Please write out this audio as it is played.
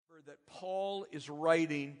Paul is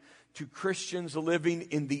writing to Christians living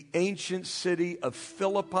in the ancient city of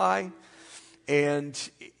Philippi. And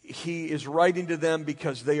he is writing to them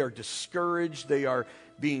because they are discouraged. They are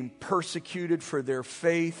being persecuted for their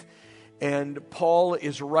faith. And Paul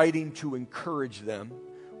is writing to encourage them.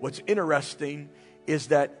 What's interesting is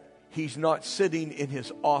that he's not sitting in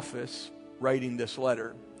his office writing this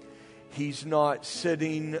letter. He's not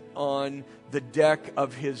sitting on the deck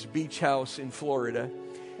of his beach house in Florida.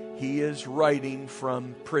 He is writing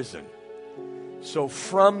from prison. So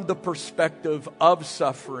from the perspective of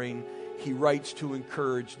suffering, he writes to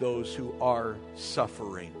encourage those who are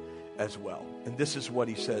suffering as well. And this is what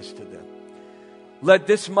he says to them. Let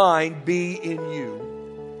this mind be in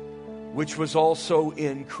you, which was also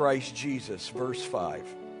in Christ Jesus. Verse 5.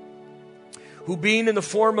 Who being in the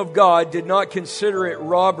form of God did not consider it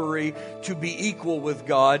robbery to be equal with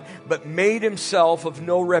God, but made himself of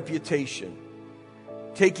no reputation,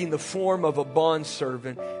 taking the form of a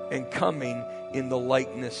bondservant and coming in the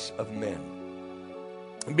likeness of men.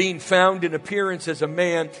 Being found in appearance as a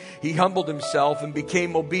man, he humbled himself and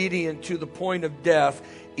became obedient to the point of death,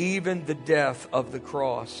 even the death of the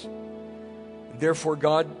cross. Therefore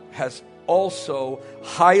God has also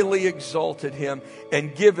highly exalted him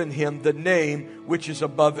and given him the name which is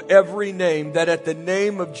above every name, that at the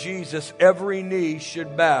name of Jesus every knee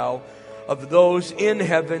should bow, of those in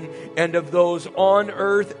heaven and of those on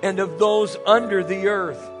earth and of those under the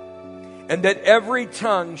earth, and that every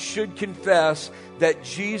tongue should confess that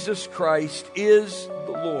Jesus Christ is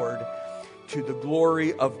the Lord, to the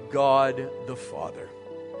glory of God the Father.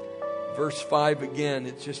 Verse 5 again,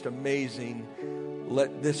 it's just amazing.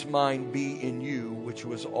 Let this mind be in you, which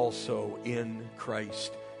was also in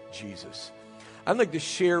Christ Jesus. I'd like to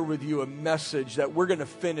share with you a message that we're going to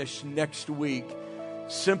finish next week,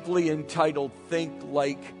 simply entitled, Think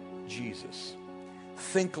Like Jesus.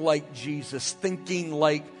 Think like Jesus, thinking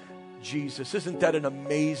like Jesus. Isn't that an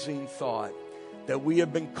amazing thought? That we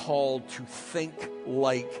have been called to think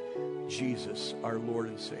like Jesus, our Lord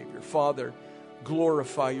and Savior. Father,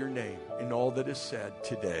 glorify your name in all that is said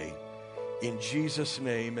today. In Jesus'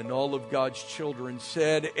 name, and all of God's children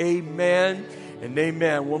said, amen and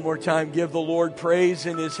amen. One more time, give the Lord praise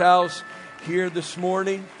in his house here this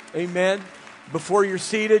morning. Amen. Before you're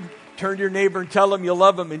seated, turn to your neighbor and tell him you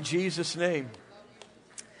love him in Jesus' name.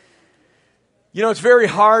 You know, it's very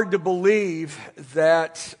hard to believe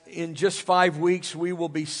that in just 5 weeks we will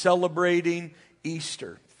be celebrating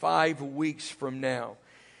Easter, 5 weeks from now.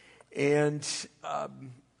 And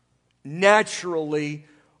naturally,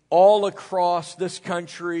 all across this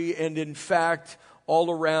country and in fact, all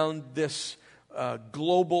around this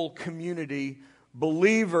global community,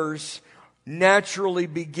 believers naturally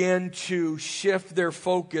begin to shift their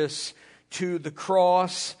focus to the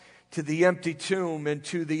cross, to the empty tomb, and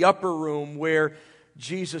to the upper room where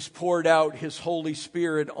Jesus poured out his Holy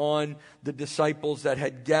Spirit on the disciples that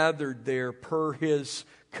had gathered there per his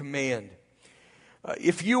command.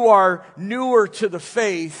 If you are newer to the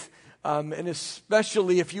faith, and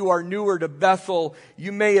especially if you are newer to Bethel,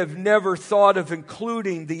 you may have never thought of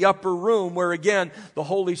including the upper room where, again, the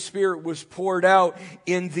Holy Spirit was poured out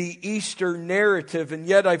in the Easter narrative. And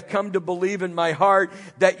yet I've come to believe in my heart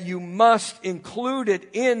that you must include it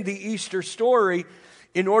in the Easter story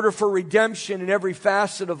in order for redemption in every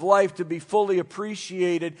facet of life to be fully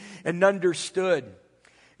appreciated and understood.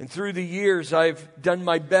 And through the years, I've done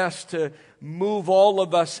my best to move all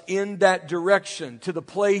of us in that direction, to the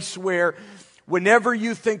place where whenever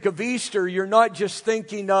you think of Easter, you're not just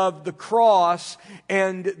thinking of the cross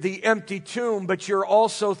and the empty tomb, but you're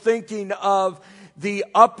also thinking of the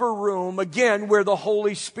upper room, again, where the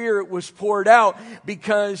Holy Spirit was poured out.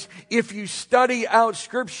 Because if you study out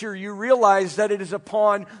Scripture, you realize that it is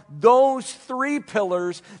upon those 3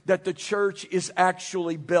 pillars that the church is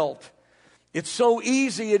actually built. It's so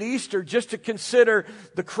easy at Easter just to consider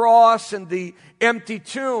the cross and the empty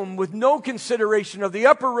tomb with no consideration of the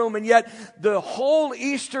upper room, and yet the whole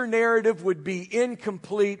Easter narrative would be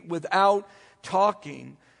incomplete without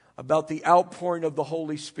talking about the outpouring of the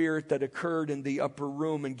Holy Spirit that occurred in the upper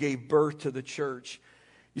room and gave birth to the church.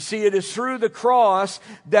 You see, it is through the cross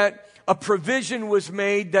that a provision was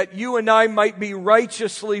made that you and I might be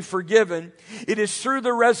righteously forgiven. It is through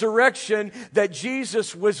the resurrection that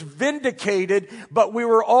Jesus was vindicated, but we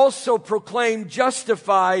were also proclaimed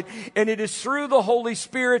justified. And it is through the Holy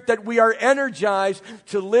Spirit that we are energized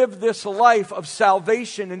to live this life of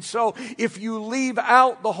salvation. And so if you leave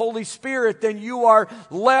out the Holy Spirit, then you are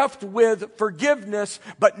left with forgiveness,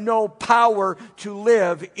 but no power to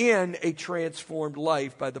live in a transformed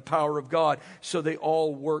life by the power of God. So they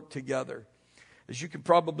all work together. As you can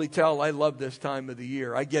probably tell, I love this time of the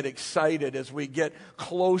year. I get excited as we get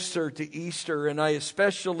closer to Easter, and I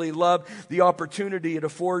especially love the opportunity it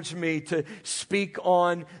affords me to speak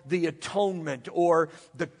on the atonement or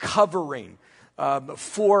the covering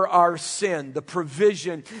for our sin, the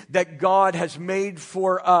provision that God has made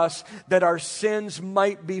for us that our sins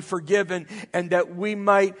might be forgiven and that we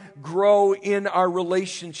might grow in our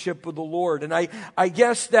relationship with the Lord. And I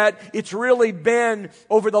guess that it's really been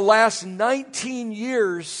over the last 19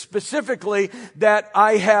 years specifically that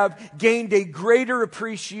I have gained a greater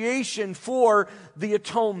appreciation for the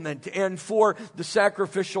atonement and for the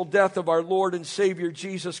sacrificial death of our Lord and Savior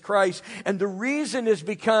Jesus Christ. And the reason is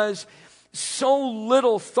because so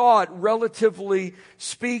little thought, relatively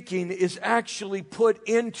speaking, is actually put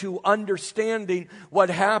into understanding what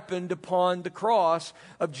happened upon the cross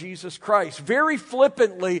of Jesus Christ. Very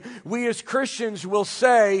flippantly, we as Christians will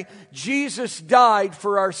say, Jesus died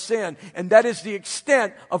for our sin, and that is the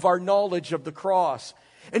extent of our knowledge of the cross.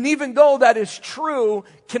 And even though that is true,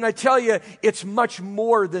 can I tell you, it's much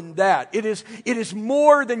more than that. It is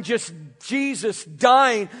more than just Jesus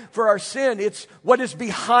dying for our sin. It's what is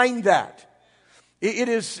behind that. It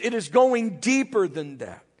is going deeper than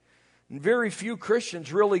that. And very few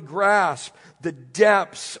Christians really grasp the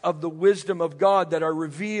depths of the wisdom of God that are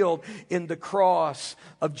revealed in the cross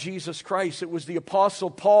of Jesus Christ. It was the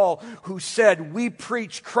Apostle Paul who said, "We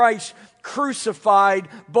preach Christ crucified,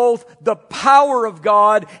 both the power of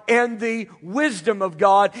God and the wisdom of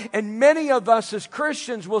God." And many of us as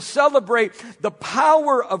Christians will celebrate the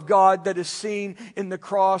power of God that is seen in the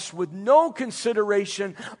cross with no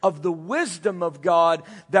consideration of the wisdom of God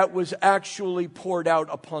that was actually poured out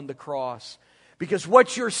upon the cross. Because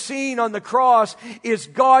what you're seeing on the cross is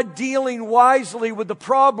God dealing wisely with the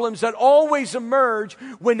problems that always emerge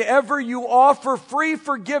whenever you offer free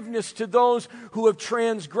forgiveness to those who have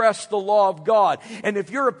transgressed the law of God. And if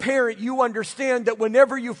you're a parent, you understand that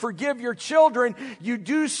whenever you forgive your children, you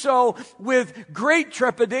do so with great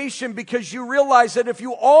trepidation because you realize that if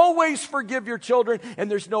you always forgive your children and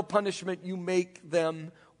there's no punishment, you make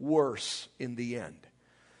them worse in the end.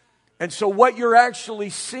 And so what you're actually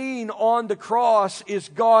seeing on the cross is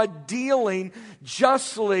God dealing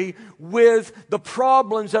justly with the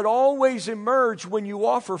problems that always emerge when you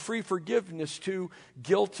offer free forgiveness to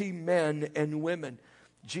guilty men and women.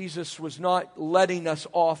 Jesus was not letting us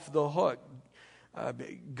off the hook.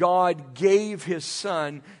 God gave His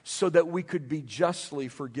Son so that we could be justly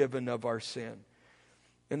forgiven of our sin.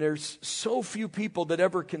 And there's so few people that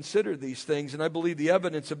ever consider these things, and I believe the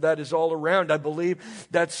evidence of that is all around. I believe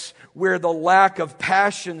that's where the lack of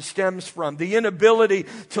passion stems from. The inability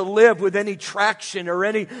to live with any traction or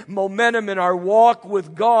any momentum in our walk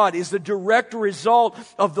with God is the direct result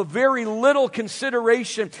of the very little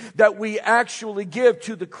consideration that we actually give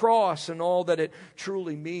to the cross and all that it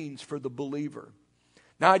truly means for the believer.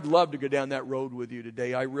 Now, I'd love to go down that road with you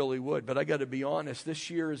today. I really would. But I got to be honest.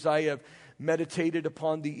 This year, as I have meditated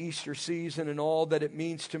upon the Easter season and all that it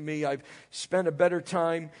means to me, I've spent a better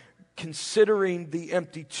time considering the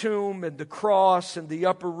empty tomb and the cross and the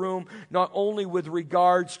upper room, not only with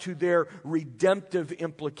regards to their redemptive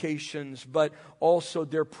implications, but also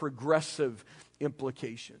their progressive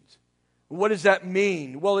implications. What does that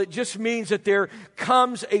mean? Well, it just means that there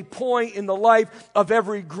comes a point in the life of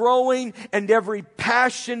every growing and every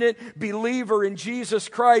passionate believer in Jesus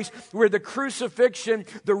Christ where the crucifixion,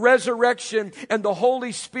 the resurrection, and the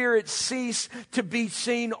Holy Spirit cease to be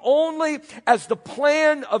seen only as the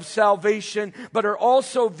plan of salvation, but are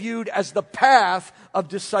also viewed as the path of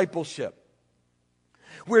discipleship.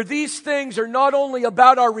 Where these things are not only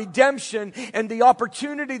about our redemption and the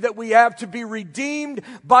opportunity that we have to be redeemed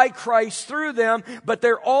by Christ through them, but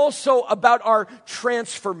they're also about our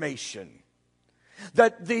transformation.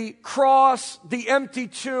 That the cross, the empty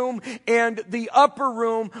tomb, and the upper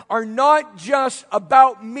room are not just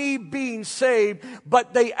about me being saved,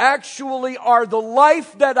 but they actually are the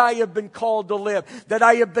life that I have been called to live. That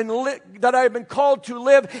I have been called to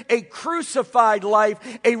live a crucified life,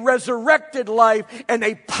 a resurrected life, and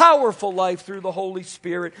a powerful life through the Holy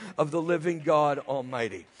Spirit of the living God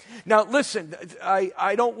Almighty. Now listen,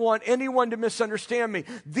 I don't want anyone to misunderstand me.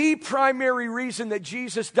 The primary reason that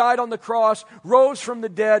Jesus died on the cross, rose from the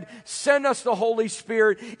dead, sent us the Holy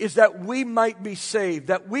Spirit is that we might be saved,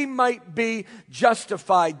 that we might be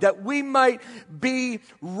justified, that we might be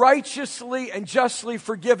righteously and justly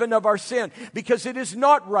forgiven of our sin. Because it is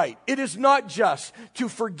not right, it is not just to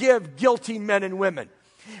forgive guilty men and women.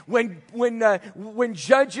 When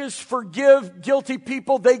judges forgive guilty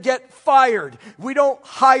people, they get fired. We don't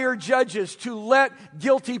hire judges to let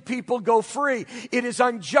guilty people go free. It is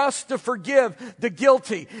unjust to forgive the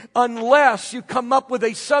guilty unless you come up with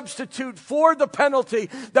a substitute for the penalty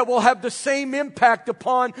that will have the same impact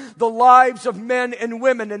upon the lives of men and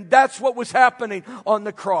women. And that's what was happening on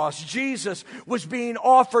the cross. Jesus was being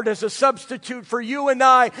offered as a substitute for you and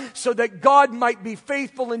I, so that God might be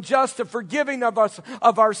faithful and just and forgiving of us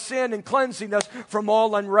of our sin and cleansing us from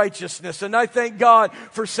all unrighteousness. And I thank God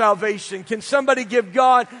for salvation. Can somebody give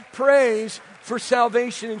God praise for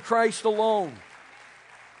salvation in Christ alone?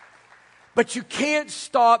 But you can't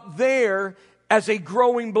stop there as a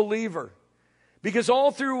growing believer, because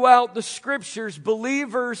all throughout the Scriptures,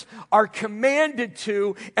 believers are commanded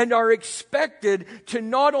to and are expected to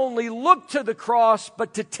not only look to the cross,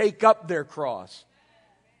 but to take up their cross.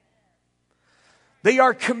 They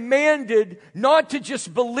are commanded not to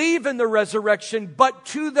just believe in the resurrection, but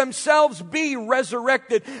to themselves be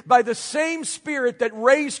resurrected by the same Spirit that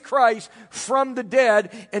raised Christ from the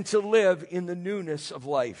dead, and to live in the newness of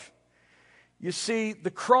life. You see,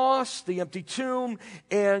 the cross, the empty tomb,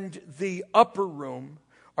 and the upper room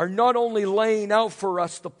are not only laying out for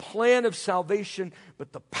us the plan of salvation,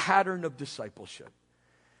 but the pattern of discipleship.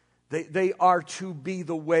 They are to be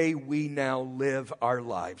the way we now live our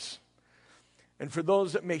lives. And for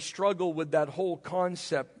those that may struggle with that whole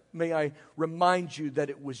concept, may I remind you that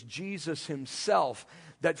it was Jesus himself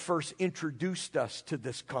that first introduced us to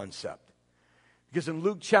this concept. Because in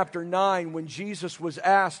Luke chapter 9, when Jesus was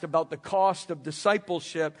asked about the cost of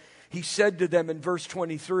discipleship, he said to them in verse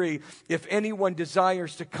 23, "If anyone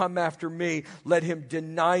desires to come after me, let him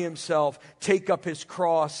deny himself, take up his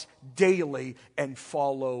cross daily, and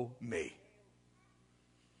follow me."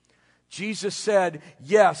 Jesus said,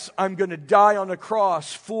 yes, I'm going to die on a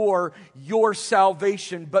cross for your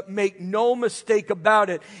salvation, but make no mistake about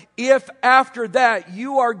it. If after that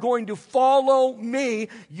you are going to follow me,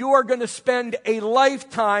 you are going to spend a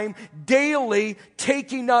lifetime daily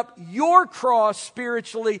taking up your cross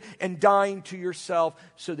spiritually and dying to yourself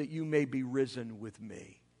so that you may be risen with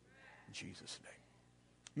me. In Jesus' name.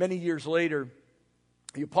 Many years later,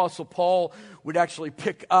 the Apostle Paul would actually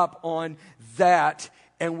pick up on that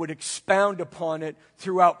and would expound upon it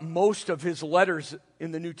throughout most of his letters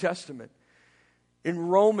in the New Testament. In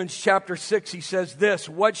Romans chapter 6, he says this,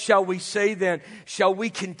 "What shall we say then? Shall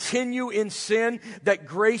we continue in sin that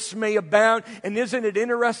grace may abound?" And isn't it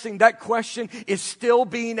interesting that question is still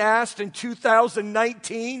being asked in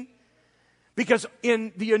 2019? Because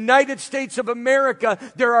in the United States of America,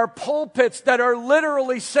 there are pulpits that are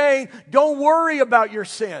literally saying, don't worry about your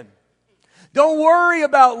sin. Don't worry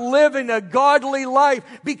about living a godly life,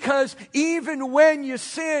 because even when you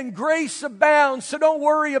sin, grace abounds. So don't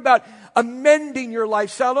worry about amending your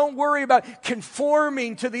lifestyle. Don't worry about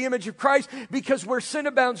conforming to the image of Christ, because where sin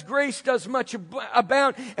abounds, grace does much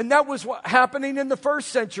abound. And that was what happening in the first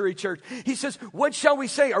century church. He says, what shall we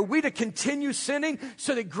say? Are we to continue sinning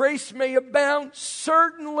so that grace may abound?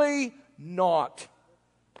 Certainly not.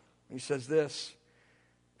 He says this,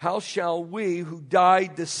 "How shall we who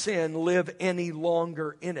died to sin live any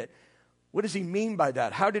longer in it?" What does he mean by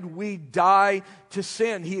that? How did we die to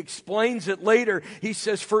sin? He explains it later. He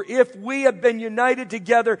says, "For if we have been united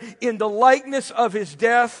together in the likeness of his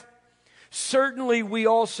death, certainly we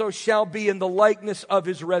also shall be in the likeness of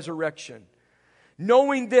his resurrection.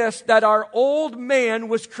 Knowing this, that our old man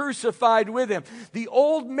was crucified with him." The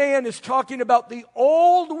old man is talking about the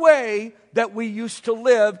old way that we used to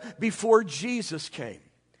live before Jesus came.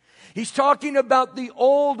 He's talking about the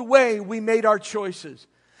old way we made our choices,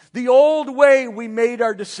 the old way we made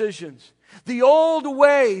our decisions, the old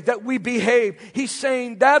way that we behaved. He's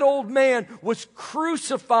saying that old man was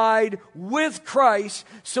crucified with Christ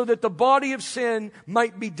so that the body of sin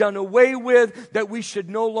might be done away with, that we should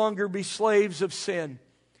no longer be slaves of sin.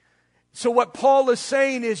 So what Paul is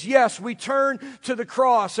saying is, yes, we turn to the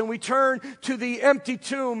cross and we turn to the empty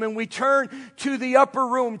tomb and we turn to the upper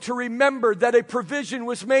room to remember that a provision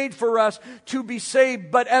was made for us to be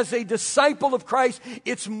saved. But as a disciple of Christ,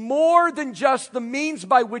 it's more than just the means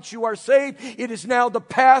by which you are saved. It is now the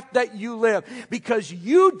path that you live, because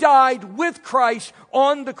you died with Christ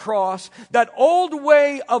on the cross. That old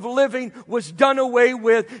way of living was done away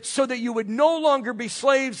with so that you would no longer be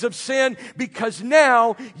slaves of sin, because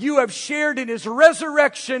now you have shared in his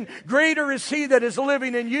resurrection. Greater is he that is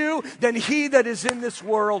living in you than he that is in this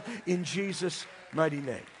world, in Jesus' mighty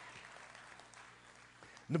name.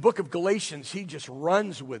 In the book of Galatians, he just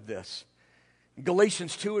runs with this. In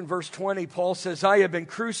Galatians 2 and verse 20, Paul says, "I have been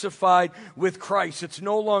crucified with Christ. It's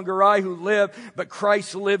no longer I who live, but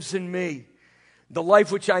Christ lives in me. The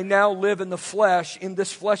life which I now live in the flesh, in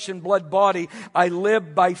this flesh and blood body, I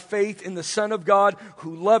live by faith in the Son of God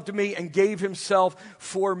who loved me and gave himself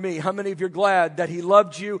for me. How many of you are glad that he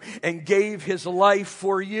loved you and gave his life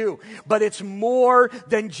for you? But it's more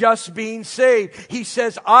than just being saved. He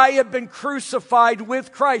says, I have been crucified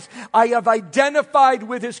with Christ. I have identified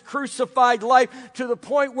with his crucified life to the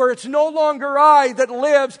point where it's no longer I that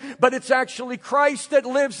lives, but it's actually Christ that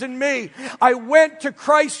lives in me. I went to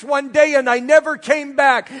Christ one day and I never came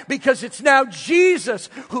back because it's now Jesus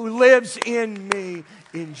who lives in me,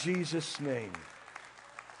 in Jesus' name.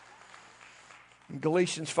 In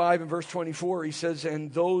Galatians 5 and verse 24, he says,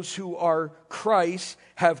 and those who are Christ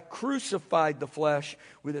have crucified the flesh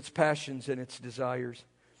with its passions and its desires.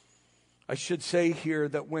 I should say here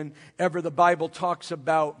that whenever the Bible talks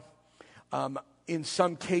about in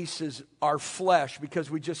some cases, our flesh,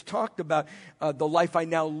 because we just talked about the life I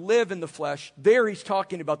now live in the flesh. There he's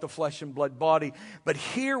talking about the flesh and blood body. But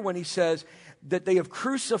here when he says that they have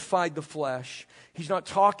crucified the flesh, he's not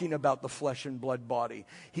talking about the flesh and blood body.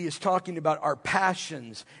 He is talking about our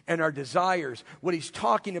passions and our desires. What he's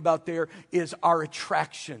talking about there is our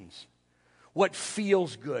attractions. What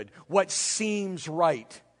feels good, what seems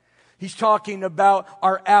right. He's talking about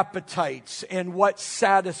our appetites and what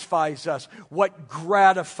satisfies us, what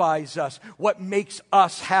gratifies us, what makes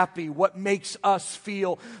us happy, what makes us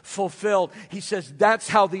feel fulfilled. He says that's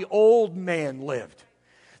how the old man lived.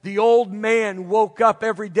 The old man woke up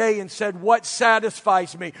every day and said, what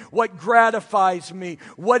satisfies me? What gratifies me?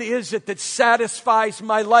 What is it that satisfies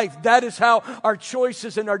my life? That is how our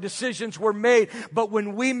choices and our decisions were made. But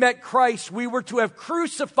when we met Christ, we were to have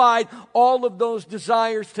crucified all of those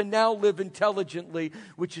desires to now live intelligently,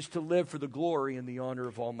 which is to live for the glory and the honor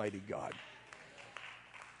of Almighty God.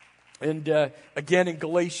 And again in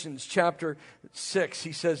Galatians chapter 6,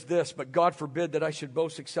 he says this, but God forbid that I should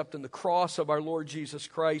boast except in the cross of our Lord Jesus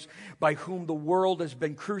Christ, by whom the world has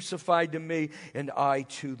been crucified to me, and I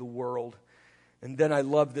to the world. And then I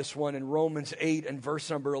love this one in Romans 8 and verse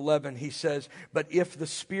number 11. He says, but if the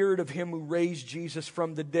Spirit of him who raised Jesus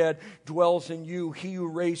from the dead dwells in you, he who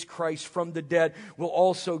raised Christ from the dead will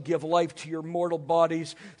also give life to your mortal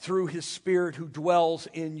bodies through his Spirit who dwells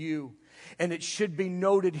in you. And it should be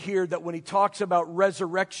noted here that when he talks about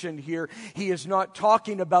resurrection here, he is not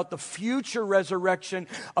talking about the future resurrection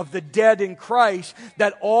of the dead in Christ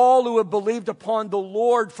that all who have believed upon the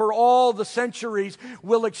Lord for all the centuries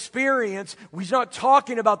will experience. He's not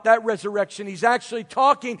talking about that resurrection. He's actually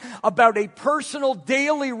talking about a personal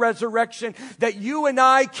daily resurrection that you and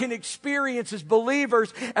I can experience as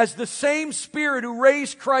believers, as the same Spirit who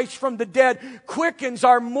raised Christ from the dead quickens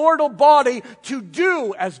our mortal body to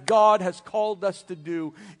do as God has called us to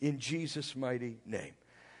do in Jesus' mighty name.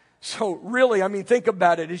 So really, think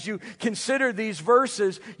about it. As you consider these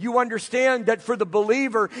verses, you understand that for the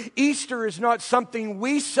believer, Easter is not something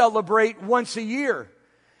we celebrate once a year.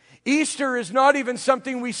 Easter is not even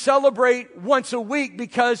something we celebrate once a week,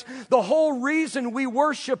 because the whole reason we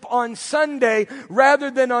worship on Sunday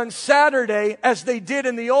rather than on Saturday, as they did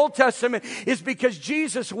in the Old Testament, is because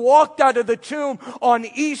Jesus walked out of the tomb on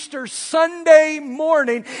Easter Sunday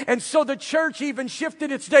morning. And so the church even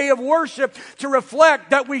shifted its day of worship to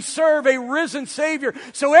reflect that we serve a risen Savior.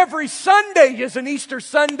 So every Sunday is an Easter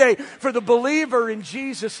Sunday for the believer in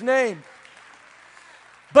Jesus' name.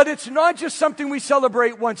 But it's not just something we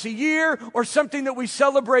celebrate once a year or something that we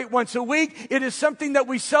celebrate once a week. It is something that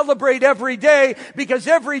we celebrate every day, because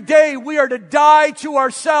every day we are to die to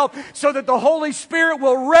ourselves so that the Holy Spirit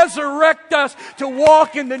will resurrect us to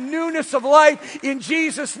walk in the newness of life in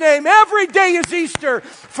Jesus' name. Every day is Easter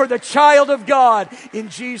for the child of God in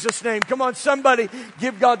Jesus' name. Come on, somebody,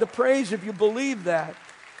 give God the praise if you believe that.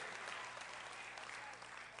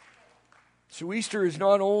 So Easter is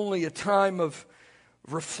not only a time of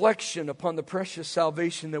reflection upon the precious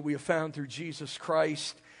salvation that we have found through Jesus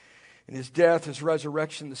Christ and his death, his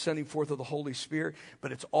resurrection, the sending forth of the Holy Spirit,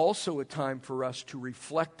 but it's also a time for us to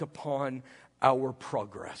reflect upon our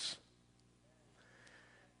progress,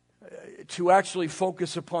 to actually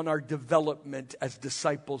focus upon our development as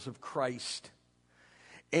disciples of Christ.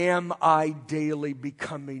 Am I daily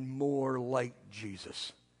becoming more like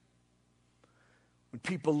Jesus? When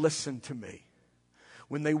people listen to me,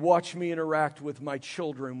 when they watch me interact with my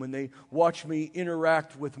children, when they watch me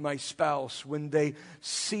interact with my spouse, when they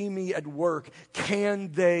see me at work,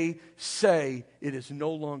 can they say, it is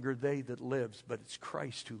no longer they that lives, but it's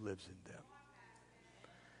Christ who lives in them?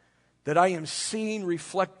 That I am seeing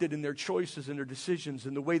reflected in their choices and their decisions,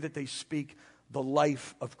 in the way that they speak, the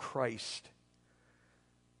life of Christ.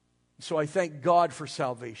 So I thank God for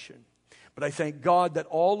salvation. But I thank God that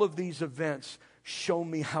all of these events Show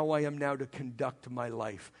me how I am now to conduct my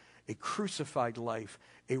life, a crucified life,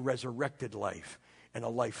 a resurrected life, and a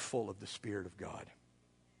life full of the Spirit of God.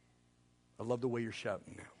 I love the way you're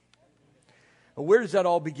shouting now. Now, where does that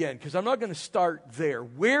all begin? Because I'm not going to start there.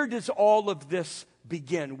 Where does all of this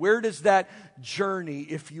begin? Where does that journey,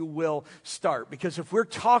 if you will, start? Because if we're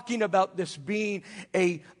talking about this being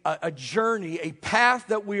a journey, a path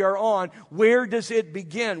that we are on, where does it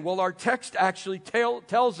begin? Well, our text actually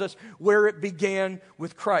tells us where it began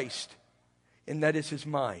with Christ, and that is his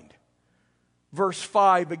mind. Verse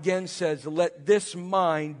 5 again says, "Let this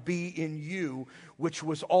mind be in you, which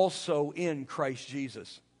was also in Christ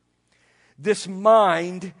Jesus." This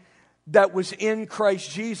mind that was in Christ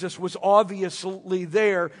Jesus was obviously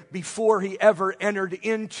there before he ever entered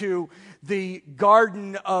into the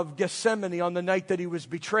Garden of Gethsemane on the night that he was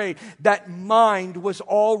betrayed. That mind was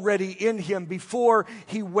already in him before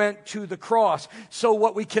he went to the cross. So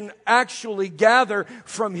what we can actually gather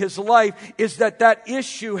from his life is that that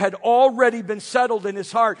issue had already been settled in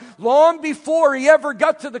his heart. Long before he ever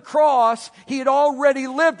got to the cross, he had already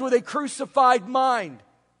lived with a crucified mind.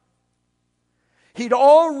 He'd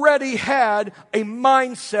already had a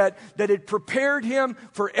mindset that had prepared him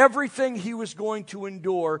for everything he was going to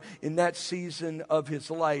endure in that season of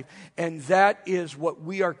his life. And that is what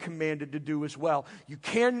we are commanded to do as well. You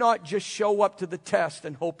cannot just show up to the test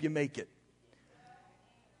and hope you make it.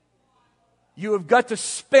 You have got to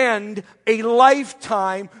spend a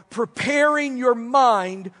lifetime preparing your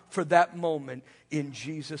mind for that moment in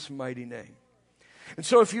Jesus' mighty name. And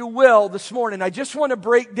so if you will, this morning, I just want to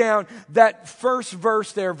break down that first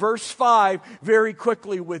verse there, verse 5, very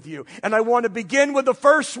quickly with you. And I want to begin with the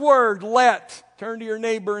first word, let. Turn to your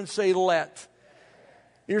neighbor and say, let.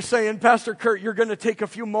 You're saying, Pastor Kurt, you're going to take a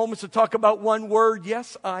few moments to talk about one word?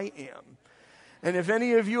 Yes, I am. And if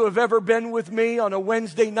any of you have ever been with me on a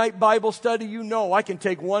Wednesday night Bible study, you know I can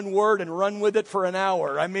take one word and run with it for an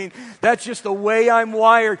hour. I mean, that's just the way I'm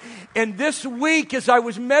wired. And this week, as I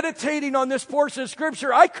was meditating on this portion of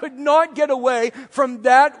Scripture, I could not get away from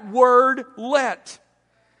that word, let.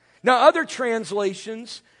 Now, other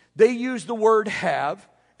translations, they use the word have,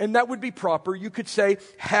 and that would be proper. You could say,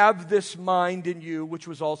 have this mind in you, which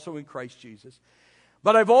was also in Christ Jesus.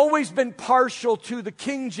 But I've always been partial to the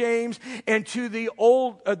King James and to the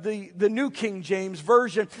New King James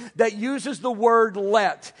Version that uses the word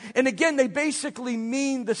let. And again, they basically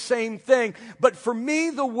mean the same thing. But for me,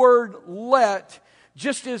 the word let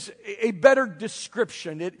just is a better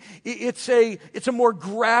description. It's a more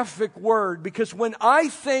graphic word, because when I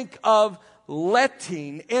think of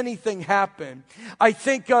letting anything happen, I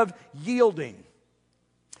think of yielding.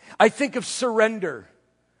 I think of surrender.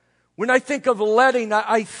 When I think of letting,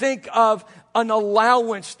 I think of an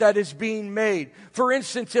allowance that is being made. For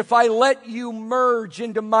instance, if I let you merge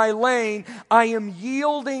into my lane, I am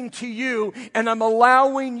yielding to you and I'm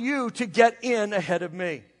allowing you to get in ahead of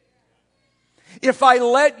me. If I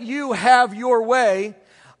let you have your way,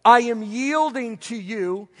 I am yielding to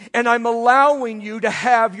you and I'm allowing you to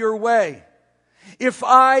have your way. If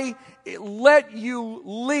I let you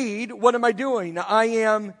lead, what am I doing? I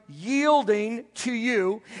am yielding to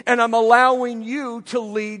you and I'm allowing you to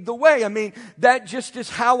lead the way. I mean, that just is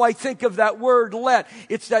how I think of that word let.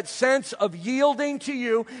 It's that sense of yielding to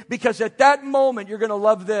you, because at that moment, you're going to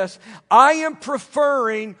love this, I am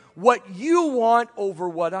preferring what you want over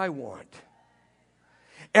what I want.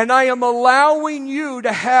 And I am allowing you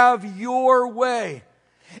to have your way.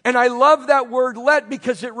 And I love that word let,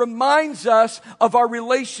 because it reminds us of our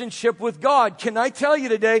relationship with God. Can I tell you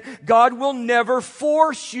today, God will never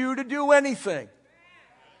force you to do anything.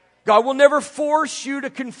 God will never force you to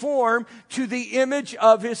conform to the image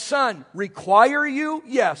of His Son. Require you?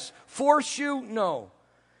 Yes. Force you? No.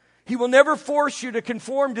 He will never force you to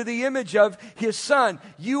conform to the image of His Son.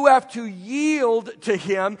 You have to yield to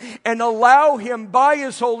Him and allow Him by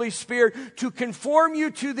His Holy Spirit to conform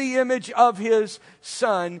you to the image of His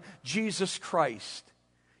Son, Jesus Christ.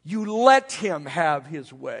 You let Him have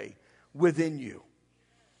His way within you.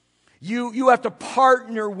 You have to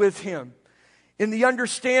partner with Him in the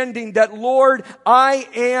understanding that, Lord, I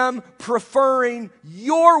am preferring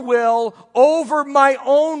your will over my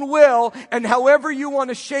own will, and however you want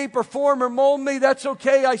to shape or form or mold me, that's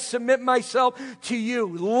okay. I submit myself to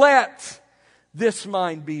you. Let this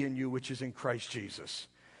mind be in you, which is in Christ Jesus.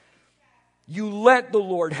 You let the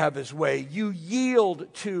Lord have His way. You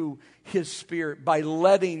yield to His Spirit by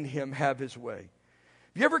letting Him have His way.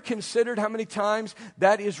 Have you ever considered how many times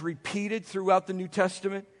that is repeated throughout the New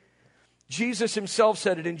Testament? Jesus himself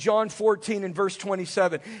said it in John 14 and verse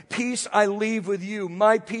 27. Peace I leave with you,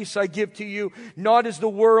 my peace I give to you. Not as the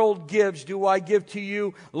world gives do I give to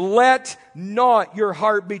you. Let not your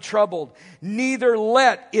heart be troubled, neither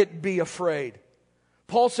let it be afraid.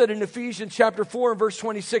 Paul said in Ephesians chapter 4 and verse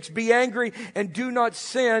 26, be angry and do not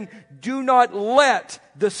sin. Do not let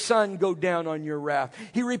the sun go down on your wrath.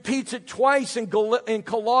 He repeats it twice in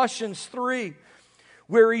Colossians 3.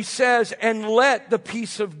 Where he says, and let the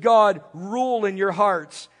peace of God rule in your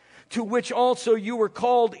hearts, to which also you were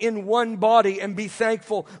called in one body, and be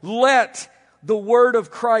thankful. Let the word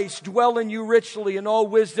of Christ dwell in you richly in all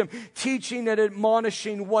wisdom, teaching and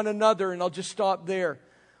admonishing one another. And I'll just stop there.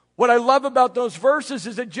 What I love about those verses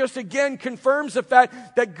is it just again confirms the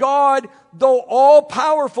fact that God, though all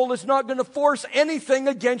powerful, is not going to force anything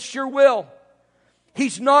against your will.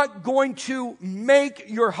 He's not going to make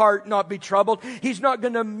your heart not be troubled. He's not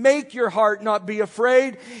going to make your heart not be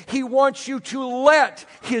afraid. He wants you to let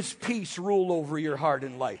His peace rule over your heart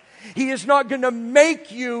and life. He is not going to make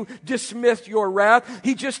you dismiss your wrath.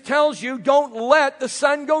 He just tells you, don't let the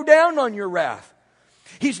sun go down on your wrath.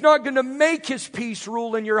 He's not going to make His peace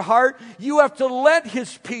rule in your heart. You have to let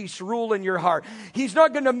His peace rule in your heart. He's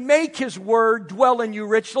not going to make His word dwell in you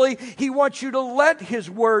richly. He wants you to let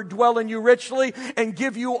His word dwell in you richly and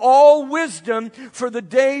give you all wisdom for the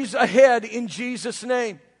days ahead in Jesus'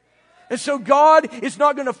 name. And so God is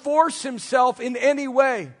not going to force Himself in any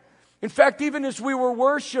way. In fact, even as we were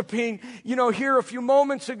worshiping, here a few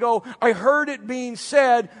moments ago, I heard it being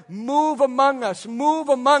said, move among us, move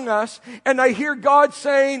among us. And I hear God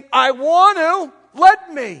saying, I want to,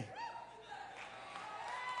 let me.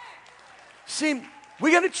 See,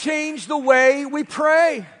 we got to change the way we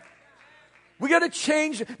pray. We got to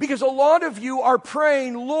change, because a lot of you are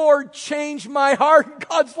praying, Lord, change my heart.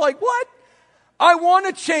 God's like, what? I want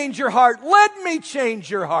to change your heart. Let me change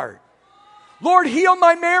your heart. Lord, heal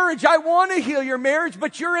my marriage. I want to heal your marriage,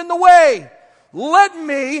 but you're in the way. Let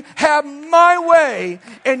me have my way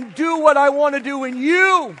and do what I want to do in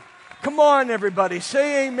you. Come on, everybody.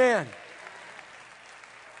 Say amen.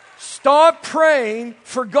 Stop praying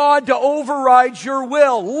for God to override your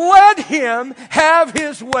will. Let Him have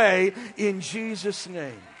His way in Jesus'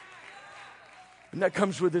 name. And that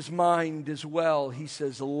comes with His mind as well. He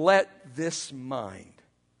says, let this mind.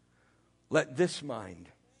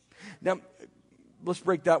 Now, let's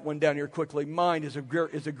break that one down here quickly. Mind is a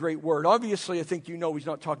great word. Obviously, I think He's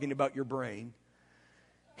not talking about your brain.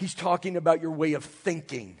 He's talking about your way of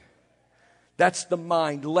thinking. That's the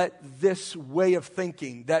mind. Let this way of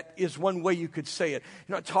thinking. That is one way you could say it. He's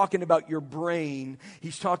not talking about your brain.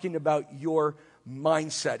 He's talking about your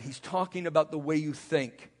mindset. He's talking about the way you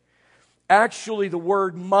think. Actually, the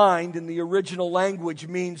word mind in the original language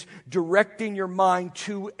means directing your mind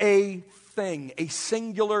to a thing, a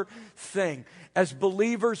singular thing. As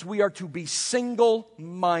believers, we are to be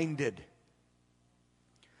single-minded.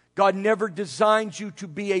 God never designed you to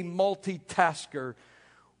be a multitasker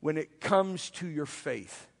when it comes to your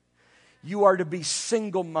faith. You are to be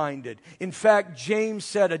single-minded. In fact, James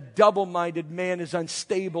said a double-minded man is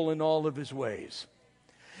unstable in all of his ways.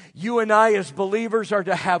 You and I as believers are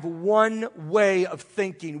to have one way of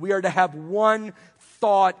thinking. We are to have one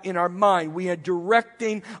thought in our mind. We are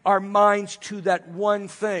directing our minds to that one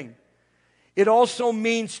thing. It also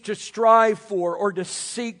means to strive for or to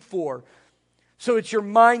seek for. So it's your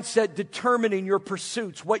mindset determining your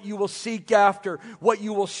pursuits, what you will seek after, what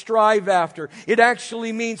you will strive after. It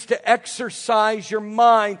actually means to exercise your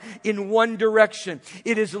mind in one direction.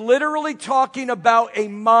 It is literally talking about a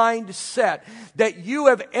mindset that you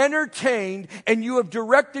have entertained and you have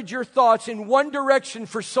directed your thoughts in one direction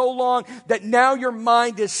for so long that now your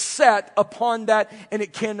mind is set upon that and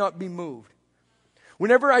it cannot be moved.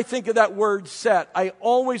 Whenever I think of that word set, I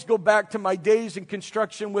always go back to my days in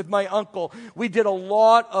construction with my uncle. We did a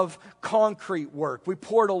lot of concrete work. We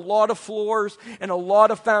poured a lot of floors and a lot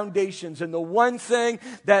of foundations. And the one thing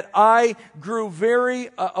that I grew very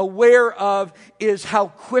aware of is how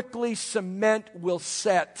quickly cement will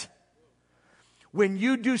set. When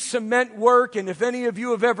you do cement work, and if any of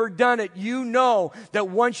you have ever done it, you know that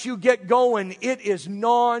once you get going, it is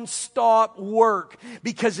non-stop work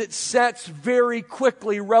because it sets very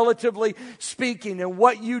quickly, relatively speaking. And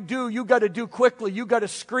what you do, you got to do quickly. You got to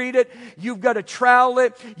screed it. You've got to trowel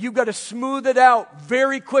it. You've got to smooth it out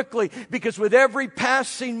very quickly because with every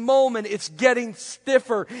passing moment, it's getting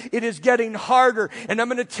stiffer. It is getting harder. And I'm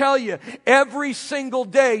going to tell you, every single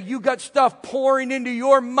day, you got stuff pouring into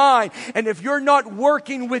your mind. And if you're not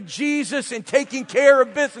working with Jesus and taking care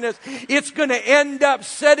of business, it's going to end up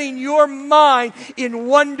setting your mind in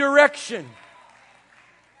one direction.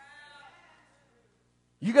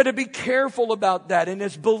 You got to be careful about that. And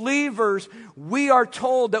as believers, we are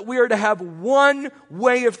told that we are to have one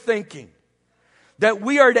way of thinking. That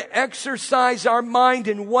we are to exercise our mind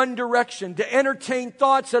in one direction, to entertain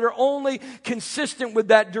thoughts that are only consistent with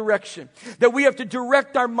that direction. That we have to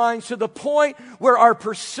direct our minds to the point where our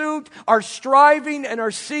pursuit, our striving, and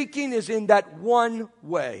our seeking is in that one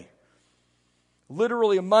way.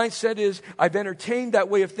 Literally, a mindset is, I've entertained that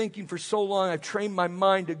way of thinking for so long, I've trained my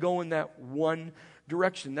mind to go in that one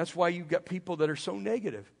direction. That's why you've got people that are so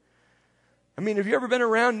negative. I mean, have you ever been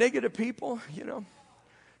around negative people? You know?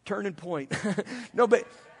 Turning point. No, but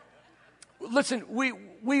listen,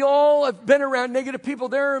 we all have been around negative people.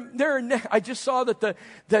 I just saw that the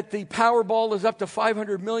Powerball is up to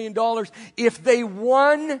 $500 million. If they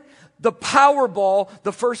won the Powerball,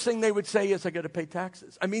 the first thing they would say is, I got to pay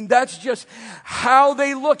taxes. I mean, that's just how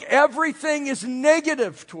they look. Everything is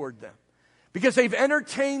negative toward them because they've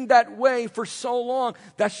entertained that way for so long.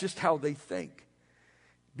 That's just how they think.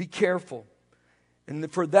 Be careful.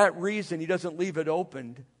 And for that reason, he doesn't leave it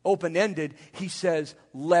open-ended. He says,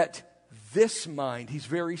 let this mind, he's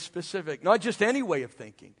very specific, not just any way of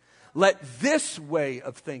thinking. Let this way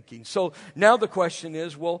of thinking. So now the question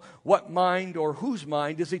is, well, what mind or whose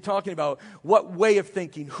mind is he talking about? What way of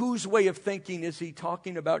thinking? Whose way of thinking is he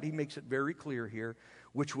talking about? He makes it very clear here,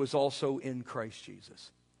 which was also in Christ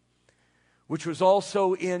Jesus. Which was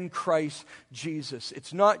also in Christ Jesus.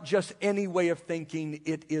 It's not just any way of thinking,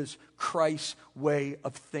 it is Christ's way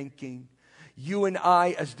of thinking. You and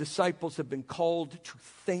I, as disciples, have been called to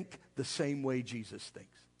think the same way Jesus thinks.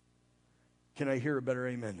 Can I hear a better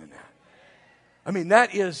amen than that? I mean,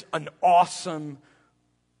 that is an awesome,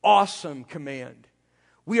 awesome command.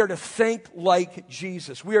 We are to think like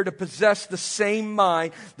Jesus. We are to possess the same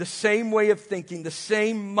mind, the same way of thinking, the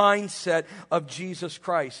same mindset of Jesus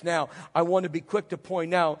Christ. Now, I want to be quick to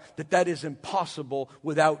point out that is impossible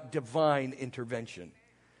without divine intervention.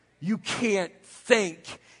 You can't think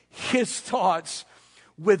His thoughts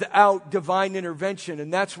without divine intervention.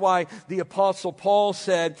 And that's why the Apostle Paul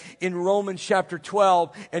said in Romans chapter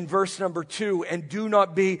 12 and verse number 2, and do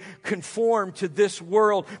not be conformed to this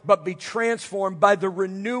world, but be transformed by the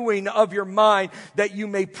renewing of your mind, that you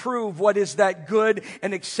may prove what is that good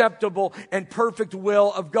and acceptable and perfect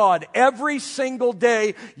will of God. Every single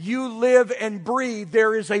day you live and breathe,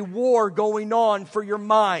 there is a war going on for your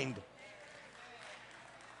mind.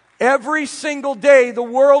 Every single day, the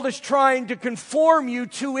world is trying to conform you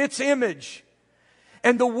to its image.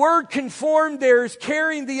 And the word conform there is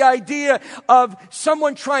carrying the idea of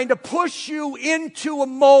someone trying to push you into a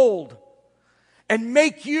mold and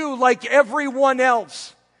make you like everyone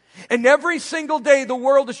else. And every single day, the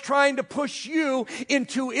world is trying to push you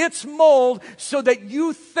into its mold so that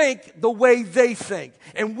you think the way they think.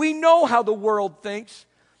 And we know how the world thinks.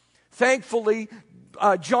 Thankfully,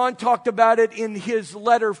 John talked about it in his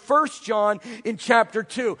letter, 1 John, in chapter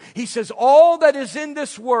 2. He says, all that is in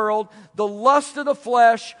this world, the lust of the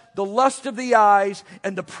flesh, the lust of the eyes,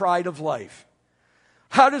 and the pride of life.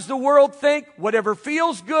 How does the world think? Whatever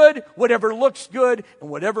feels good, whatever looks good, and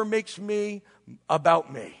whatever makes me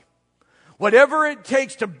about me. Whatever it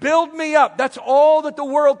takes to build me up, that's all that the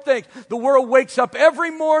world thinks. The world wakes up every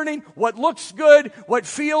morning, what looks good, what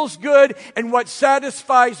feels good, and what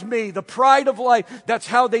satisfies me. The pride of life, that's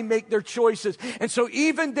how they make their choices. And so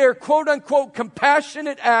even their quote-unquote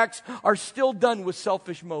compassionate acts are still done with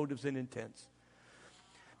selfish motives and intents.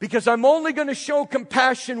 Because I'm only going to show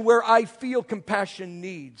compassion where I feel compassion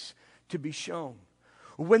needs to be shown.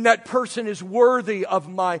 When that person is worthy of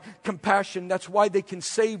my compassion, that's why they can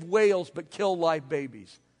save whales but kill live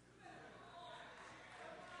babies.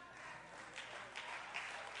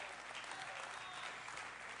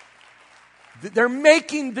 They're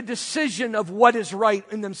making the decision of what is right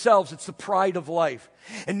in themselves. It's the pride of life.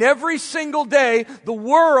 And every single day, the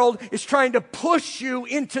world is trying to push you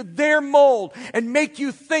into their mold and make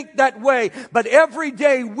you think that way. But every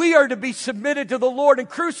day, we are to be submitted to the Lord and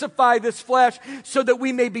crucify this flesh so that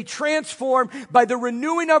we may be transformed by the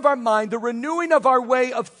renewing of our mind, the renewing of our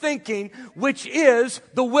way of thinking, which is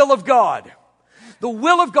the will of God. The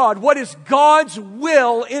will of God. What is God's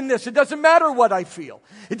will in this? It doesn't matter what I feel.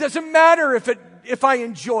 It doesn't matter if I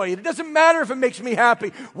enjoy it. It doesn't matter if it makes me happy.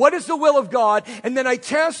 What is the will of God? And then I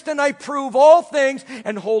test and I prove all things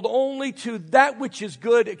and hold only to that which is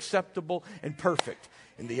good, acceptable, and perfect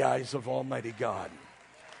in the eyes of Almighty God.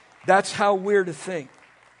 That's how we're to think.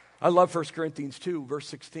 I love 1 Corinthians 2, verse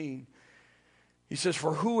 16. He says,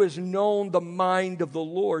 for who has known the mind of the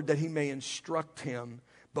Lord that he may instruct him?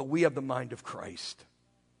 But we have the mind of Christ.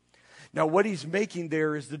 Now, what he's making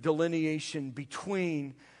there is the delineation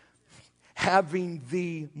between having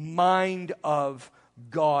the mind of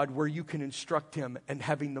God where you can instruct him and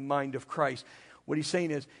having the mind of Christ. What he's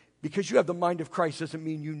saying is, because you have the mind of Christ doesn't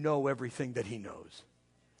mean you know everything that he knows.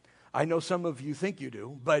 I know some of you think you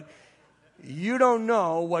do, but you don't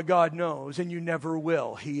know what God knows, and you never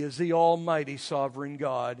will. He is the almighty sovereign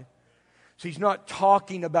God. So he's not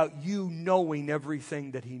talking about you knowing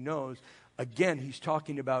everything that he knows. Again, he's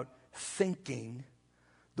talking about thinking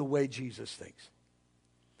the way Jesus thinks.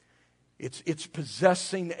 It's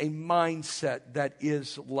possessing a mindset that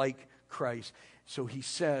is like Christ. So he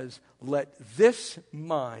says, let this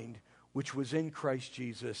mind which was in Christ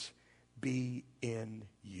Jesus be in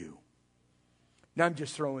you. Now I'm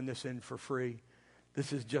just throwing this in for free.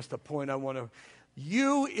 This is just a point I want to...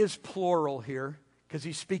 You is plural here because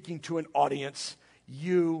he's speaking to an audience.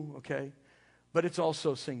 You, okay? But it's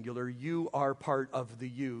also singular. You are part of the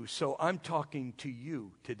you. So I'm talking to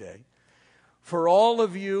you today. For all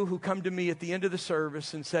of you who come to me at the end of the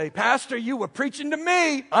service and say, Pastor, you were preaching to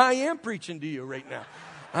me. I am preaching to you right now.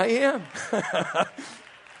 I am.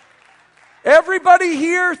 Everybody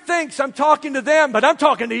here thinks I'm talking to them, but I'm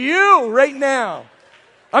talking to you right now.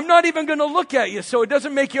 I'm not even going to look at you, so it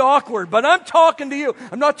doesn't make you awkward, but I'm talking to you.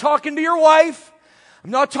 I'm not talking to your wife.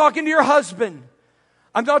 I'm not talking to your husband.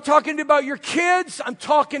 I'm not talking about your kids. I'm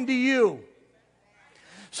talking to you.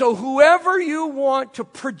 So whoever you want to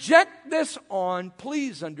project this on,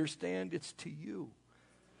 please understand it's to you.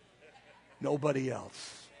 Nobody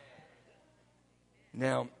else.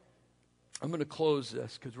 Now, I'm going to close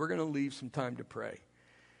this because we're going to leave some time to pray.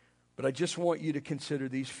 But I just want you to consider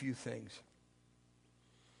these few things.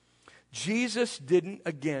 Jesus didn't,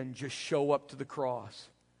 again, just show up to the cross.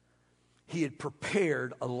 He had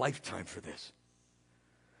prepared a lifetime for this.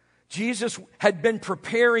 Jesus had been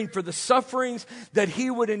preparing for the sufferings that he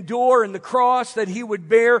would endure and the cross that he would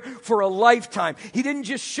bear for a lifetime. He didn't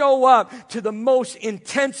just show up to the most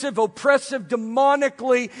intensive, oppressive,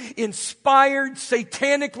 demonically inspired,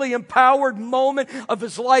 satanically empowered moment of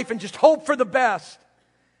his life and just hope for the best.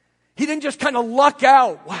 He didn't just kind of luck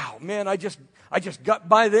out. Wow, man, I just got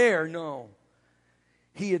by there. No.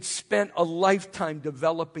 He had spent a lifetime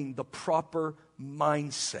developing the proper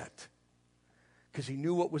mindset because he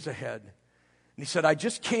knew what was ahead. And he said, I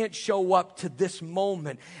just can't show up to this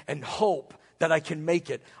moment and hope that I can make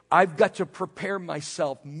it. I've got to prepare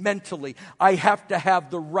myself mentally. I have to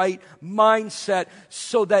have the right mindset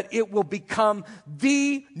so that it will become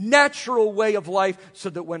the natural way of life so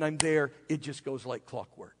that when I'm there, it just goes like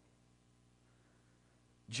clockwork.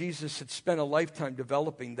 Jesus had spent a lifetime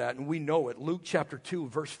developing that, and we know it. Luke chapter 2,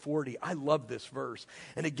 verse 40. I love this verse,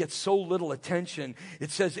 and it gets so little attention.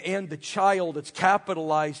 It says, and the child, it's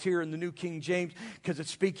capitalized here in the New King James because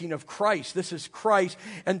it's speaking of Christ. This is Christ,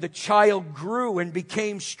 and the child grew and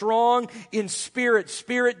became strong in spirit.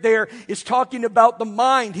 Spirit there is talking about the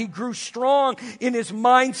mind. He grew strong in his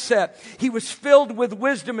mindset. He was filled with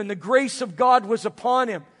wisdom, and the grace of God was upon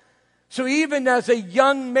him. So even as a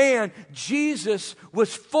young man, Jesus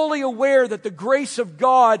was fully aware that the grace of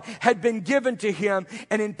God had been given to him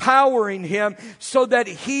and empowering him so that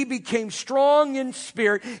he became strong in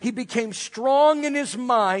spirit. He became strong in his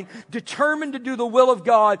mind, determined to do the will of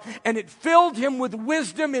God, and it filled him with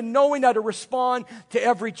wisdom in knowing how to respond to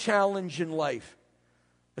every challenge in life.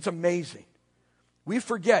 That's amazing. We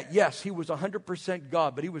forget, yes, he was 100%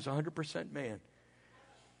 God, but he was 100% man.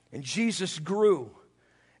 And Jesus grew.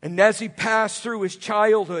 And as he passed through his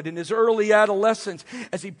childhood and his early adolescence,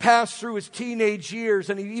 as he passed through his teenage years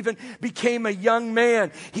and he even became a young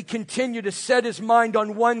man, he continued to set his mind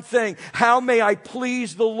on one thing. How may I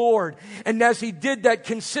please the Lord? And as he did that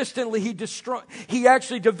consistently, he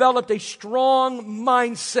actually developed a strong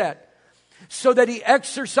mindset so that he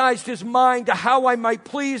exercised his mind to how I might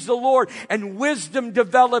please the Lord. And wisdom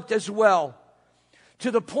developed as well. To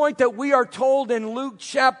the point that we are told in Luke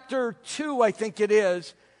chapter 2, I think it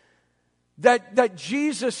is, that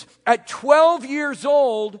Jesus, at 12 years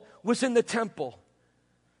old, was in the temple.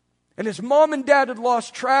 And his mom and dad had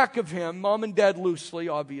lost track of him. Mom and dad loosely,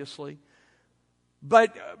 obviously.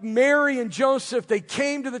 But Mary and Joseph, they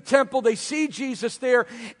came to the temple. They see Jesus there.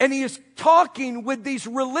 And he is talking with these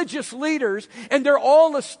religious leaders. And they're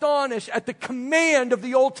all astonished at the command of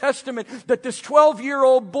the Old Testament that this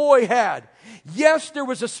 12-year-old boy had. Yes, there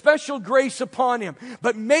was a special grace upon him,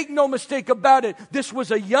 but make no mistake about it, this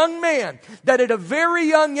was a young man that at a very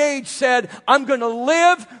young age said, I'm going to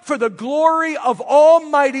live for the glory of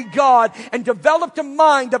Almighty God, and developed a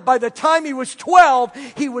mind that by the time he was 12,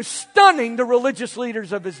 he was stunning the religious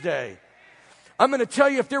leaders of his day. I'm going to tell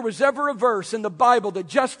you, if there was ever a verse in the Bible that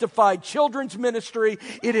justified children's ministry,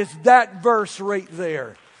 it is that verse right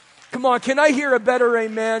there. Come on, can I hear a better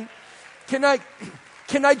amen? Can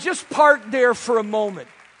Can I just park there for a moment?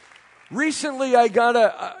 Recently, I got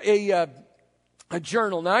a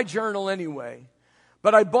journal. Now, I journal anyway.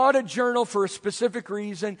 But I bought a journal for a specific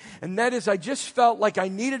reason, and that is I just felt like I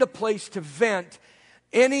needed a place to vent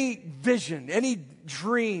any vision, any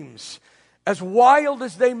dreams, as wild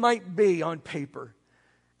as they might be on paper.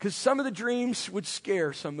 Because some of the dreams would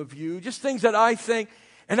scare some of you, just things that I think,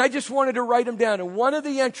 and I just wanted to write them down. And one of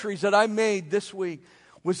the entries that I made this week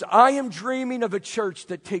was, I am dreaming of a church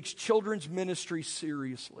that takes children's ministry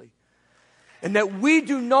seriously. And that we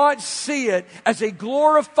do not see it as a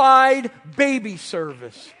glorified baby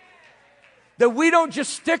service. That we don't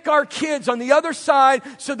just stick our kids on the other side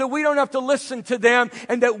so that we don't have to listen to them,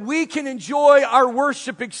 and that we can enjoy our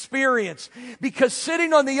worship experience. Because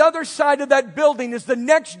sitting on the other side of that building is the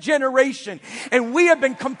next generation. And we have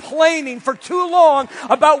been complaining for too long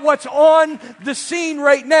about what's on the scene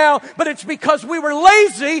right now, but it's because we were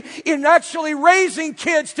lazy in actually raising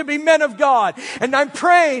kids to be men of God. And I'm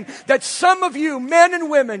praying that some of you, men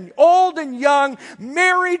and women, old and young,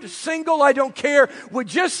 married, single, I don't care, would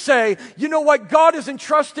just say, you know what God has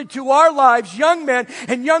entrusted to our lives, young men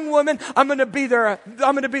and young women, I'm going to be their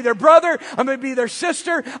brother, I'm going to be their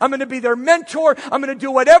sister, I'm going to be their mentor, I'm going to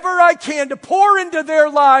do whatever I can to pour into their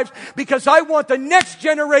lives, because I want the next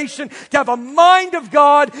generation to have a mind of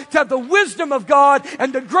God, to have the wisdom of God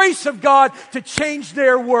and the grace of God to change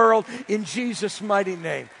their world in Jesus' mighty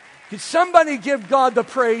name. Can somebody give God the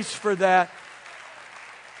praise for that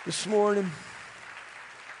this morning?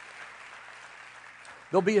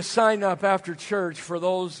 There'll be a sign up after church for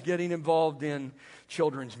those getting involved in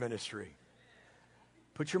children's ministry.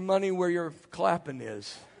 Put your money where your clapping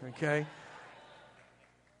is, okay?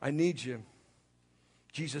 I need you.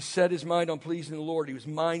 Jesus set his mind on pleasing the Lord. He was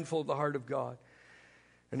mindful of the heart of God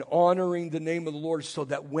and honoring the name of the Lord, so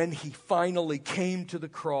that when he finally came to the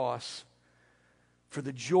cross, for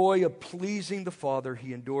the joy of pleasing the Father,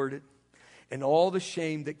 he endured it, and all the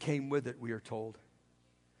shame that came with it, we are told.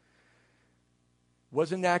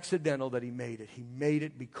 Wasn't accidental that he made it. He made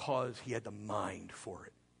it because he had the mind for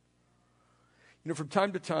it. You know, from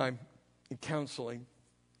time to time in counseling,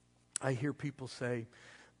 I hear people say,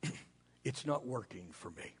 it's not working for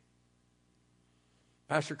me.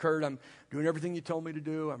 Pastor Kurt, I'm doing everything you told me to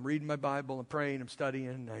do. I'm reading my Bible, I'm praying, I'm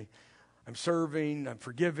studying, I'm serving, I'm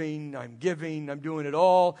forgiving, I'm giving, I'm doing it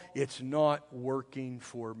all. It's not working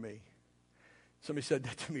for me. Somebody said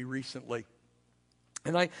that to me recently.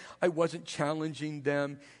 And I wasn't challenging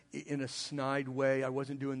them in a snide way. I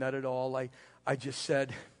wasn't doing that at all. I just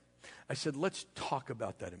said, let's talk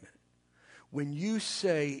about that a minute. When you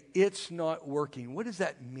say it's not working, what does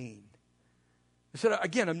that mean? I said,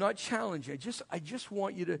 again, I'm not challenging. I just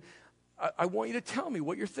want you to tell me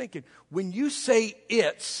what you're thinking. When you say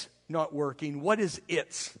it's not working, what is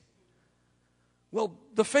it's? Well,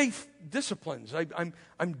 the faith disciplines.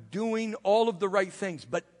 I'm doing all of the right things,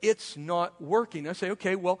 but it's not working. I say,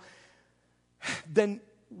 okay, well, then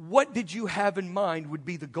what did you have in mind would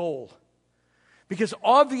be the goal? Because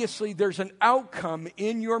obviously there's an outcome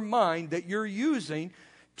in your mind that you're using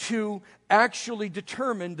to actually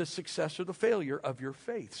determine the success or the failure of your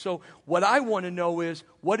faith. So what I want to know is,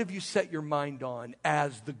 what have you set your mind on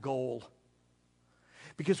as the goal?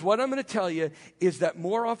 Because what I'm going to tell you is that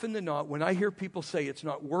more often than not, when I hear people say it's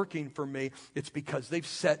not working for me, it's because they've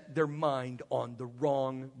set their mind on the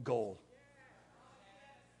wrong goal.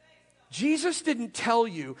 Jesus didn't tell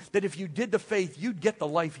you that if you did the faith, you'd get the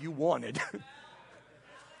life you wanted.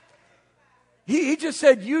 He just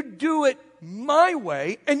said, you do it my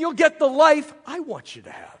way and you'll get the life I want you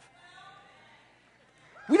to have.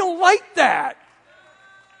 We don't like that.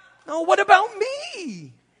 No, what about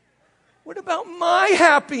me? What about my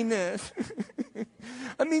happiness?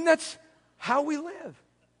 I mean, that's how we live.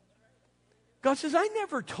 God says, I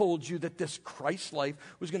never told you that this Christ life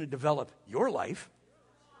was going to develop your life.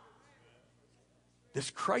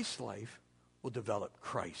 This Christ life will develop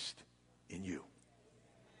Christ in you.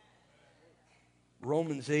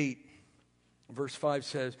 Romans 8, verse 5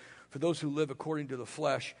 says, for those who live according to the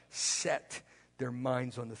flesh, set their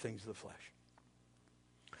minds on the things of the flesh.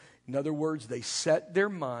 In other words, they set their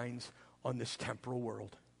minds on this temporal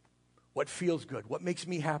world. What feels good? What makes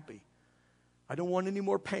me happy? I don't want any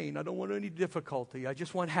more pain. I don't want any difficulty. I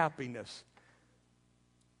just want happiness.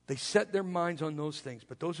 They set their minds on those things.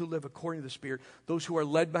 But those who live according to the Spirit, those who are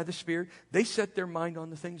led by the Spirit, they set their mind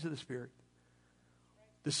on the things of the Spirit.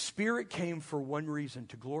 The Spirit came for one reason,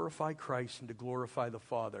 to glorify Christ and to glorify the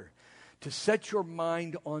Father. To set your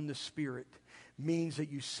mind on the Spirit means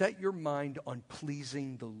that you set your mind on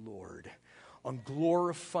pleasing the Lord, on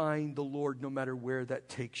glorifying the Lord no matter where that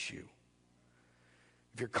takes you.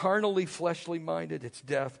 If you're carnally, fleshly minded, it's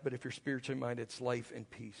death. But if you're spiritually minded, it's life and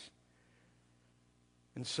peace.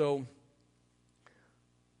 And so,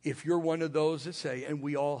 if you're one of those that say, and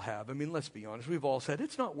we all have, I mean, let's be honest, we've all said,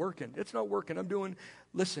 it's not working,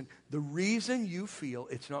 listen, the reason you feel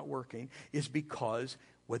it's not working is because,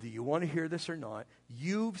 whether you want to hear this or not,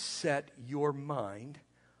 you've set your mind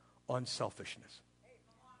on selfishness.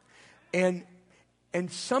 And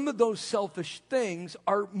some of those selfish things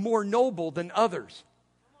are more noble than others.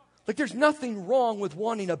 Like, there's nothing wrong with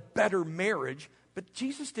wanting a better marriage, but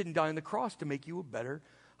Jesus didn't die on the cross to make you a better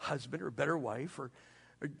husband or a better wife, or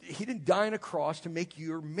he didn't die on a cross to make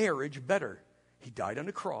your marriage better. He died on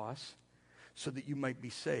a cross so that you might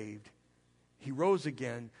be saved. He rose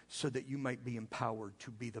again so that you might be empowered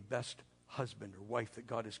to be the best husband or wife that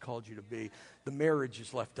God has called you to be. The marriage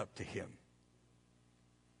is left up to him.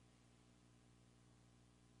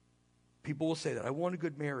 People will say that. I want a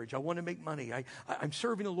good marriage. I want to make money. I'm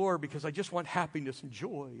serving the Lord because I just want happiness and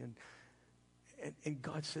joy. And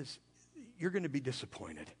God says, you're going to be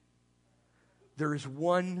disappointed. There is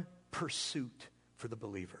one pursuit for the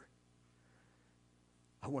believer.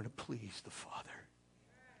 I want to please the Father.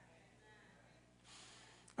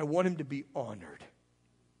 I want him to be honored.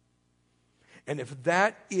 And if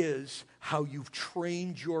that is how you've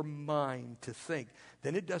trained your mind to think,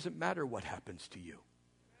 then it doesn't matter what happens to you.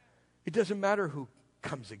 It doesn't matter who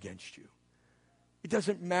comes against you. It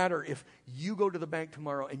doesn't matter if you go to the bank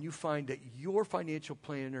tomorrow and you find that your financial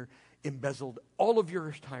planner embezzled all of your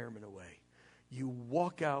retirement away. You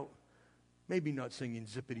walk out, maybe not singing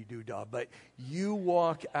zippity-doo-dah, but you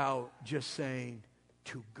walk out just saying,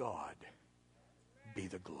 to God be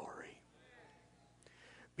the glory.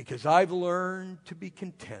 Because I've learned to be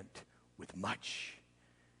content with much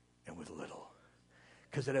and with little.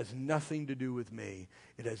 Because it has nothing to do with me.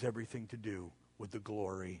 It has everything to do with the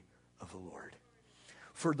glory of the Lord.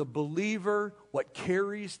 For the believer, what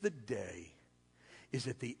carries the day is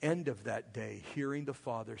at the end of that day hearing the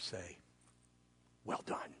Father say, well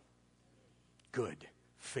done, good,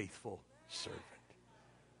 faithful servant.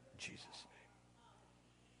 In Jesus' name.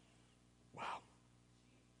 Wow.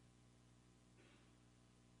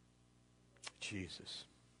 Jesus.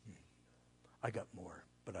 I got more,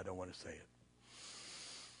 but I don't want to say it.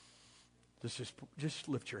 Just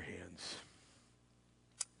lift your hands.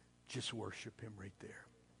 Just worship him right there.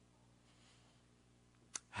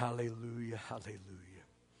 Hallelujah, hallelujah.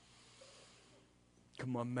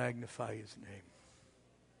 Come on, magnify his name.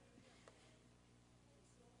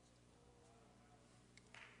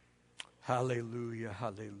 Hallelujah,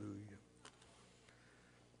 hallelujah.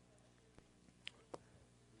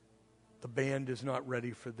 The band is not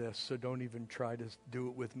ready for this, so don't even try to do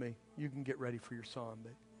it with me. You can get ready for your song,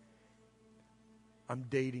 but I'm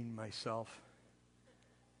dating myself.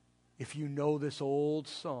 If you know this old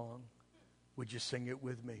song, would you sing it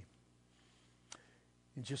with me?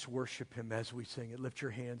 And just worship him as we sing it. Lift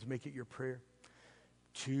your hands, make it your prayer.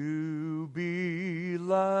 To be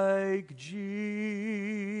like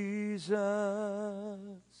Jesus,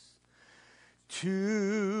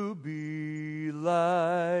 to be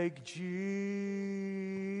like Jesus,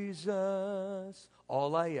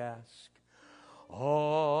 all I ask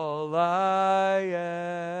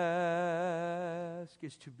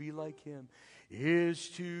is to be like him, is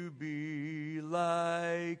to be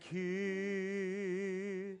like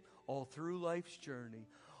him, all through life's journey.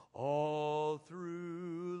 All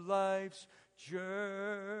through life's journey,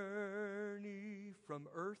 from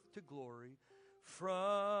earth to glory,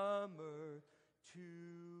 from earth